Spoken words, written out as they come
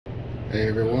Hey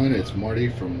everyone, it's Marty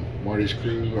from Marty's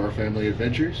Crew, Our Family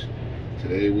Adventures.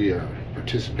 Today we are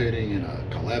participating in a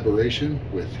collaboration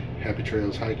with Happy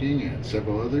Trails Hiking and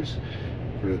several others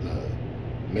for the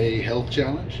May Health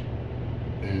Challenge.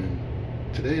 And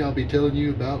today I'll be telling you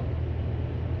about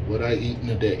what I eat in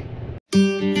a day.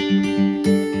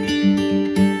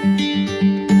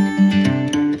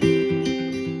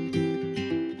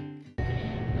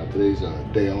 Now today's a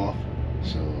day off,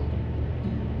 so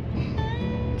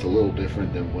it's a little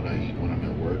different than what I eat when I'm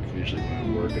at work. Usually when I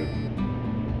work,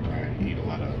 I eat a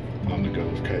lot of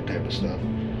on-the-go type of stuff.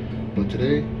 But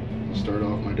today, I'll start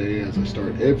off my day as I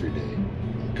start every day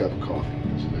with a cup of coffee.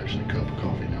 This is actually cup of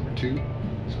coffee number 2.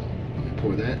 So let me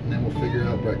pour that, and then we'll figure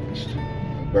out breakfast.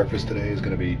 Breakfast today is going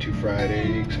to be 2 fried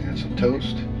eggs and some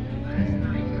toast. And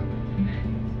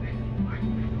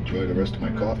enjoy the rest of my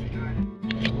coffee.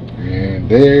 And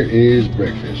there is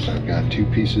breakfast. I've got 2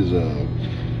 pieces of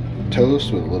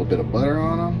toast with a little bit of butter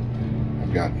on them.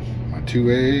 I've got my 2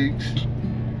 eggs.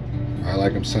 I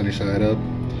like them sunny side up,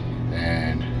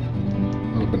 and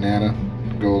a little banana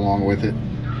to go along with it.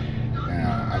 And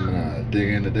I'm gonna dig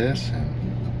into this, and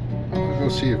I'm gonna go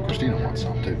see if Christina wants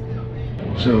some too.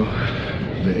 So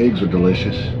the eggs were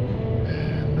delicious,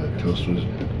 and the toast was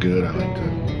good. I like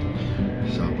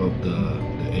to sop up the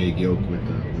egg yolk with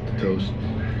the toast.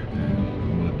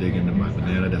 And I'm gonna dig into my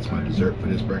banana. That's my dessert for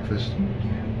this breakfast.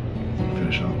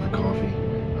 Finish off my coffee.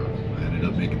 I ended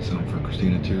up making some for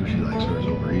Christina too. She likes hers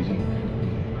over easy.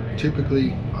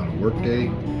 Typically on a work day,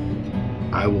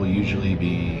 I will usually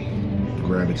be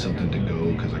grabbing something to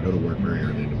go because I go to work very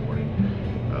early in the morning.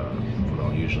 What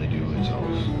I'll usually do is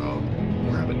I'll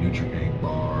grab a Nutri-Grain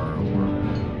bar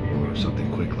or something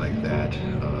quick like that.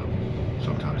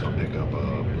 Sometimes I'll pick up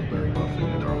a blueberry muffin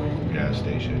at our local gas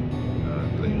station.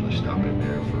 I usually stop in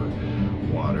there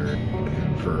for water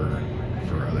and for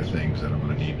other things that I'm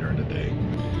going to need during the day.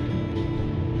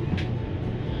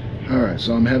 Alright,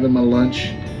 so I'm having my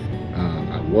lunch.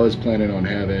 I was planning on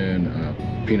having a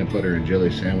peanut butter and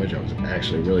jelly sandwich. I was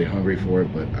actually really hungry for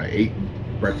it, but I ate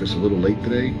breakfast a little late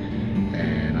today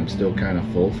and I'm still kind of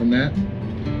full from that.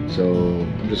 So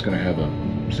I'm just going to have a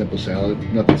simple salad,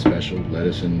 nothing special,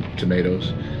 lettuce and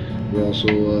tomatoes. We're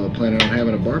also planning on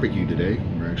having a barbecue today.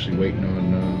 We're actually waiting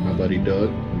on my buddy Doug,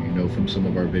 who you know from some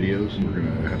of our videos. We're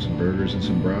going to have some burgers and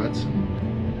some brats.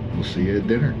 And we'll see you at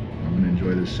dinner. I'm going to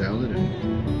enjoy this salad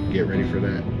and get ready for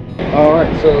that.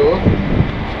 Alright, so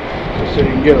just so you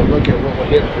can get a look at what we're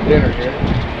getting for dinner here.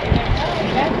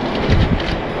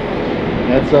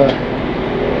 That's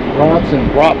brats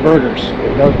and brat burgers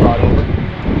that Doug brought over.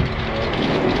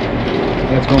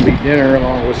 That's going to be dinner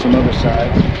along with some other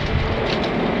sides.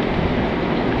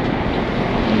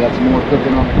 Got some more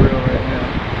cooking on the grill right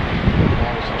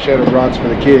now. Some cheddar brats for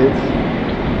the kids.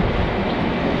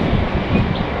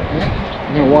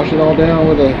 I'm going to wash it all down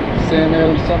with a Sam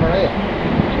Adams Summer Ale.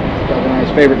 It's Doug and I's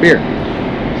favorite beer.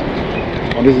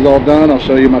 When this is all done, I'll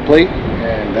show you my plate,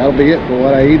 and that'll be it for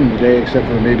what I eat in the day, except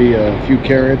for maybe a few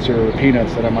carrots or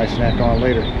peanuts that I might snack on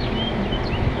later.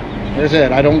 As I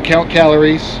said, I don't count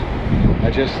calories.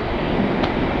 I just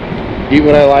eat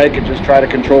what I like and just try to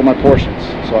control my portions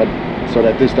so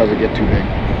that this doesn't get too big.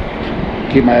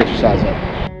 Keep my exercise up.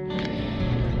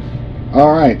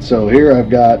 Alright, so here I've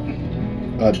got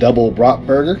a double brat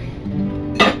burger.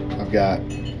 I've got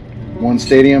 1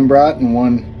 stadium brat and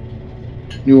 1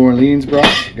 New Orleans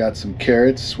brat. Got some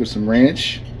carrots with some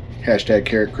ranch, hashtag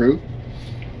carrot crew.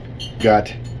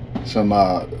 Got some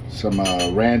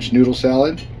ranch noodle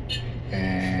salad.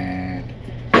 And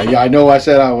yeah, I know I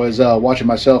said I was watching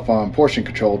myself on portion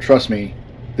control. Trust me,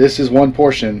 this is 1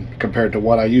 portion compared to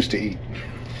what I used to eat.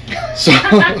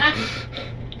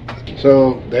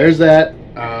 So there's that.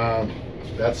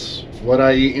 That's what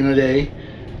I eat in a day.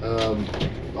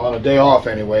 On a day off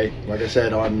anyway. Like I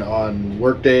said, on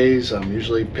work days, I'm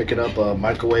usually picking up a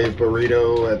microwave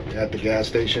burrito at the gas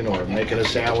station, or making a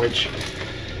sandwich,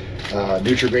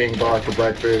 Nutri-Grain bar for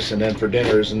breakfast, and then for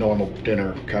dinner is a normal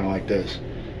dinner, kind of like this.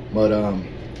 But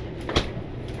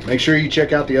make sure you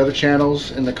check out the other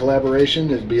channels in the collaboration.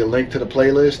 There'll be a link to the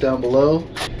playlist down below.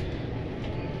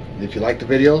 If you like the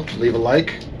video, leave a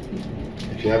like.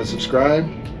 If you haven't subscribed,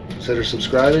 consider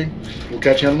subscribing. We'll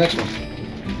catch you on the next one.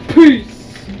 Peace!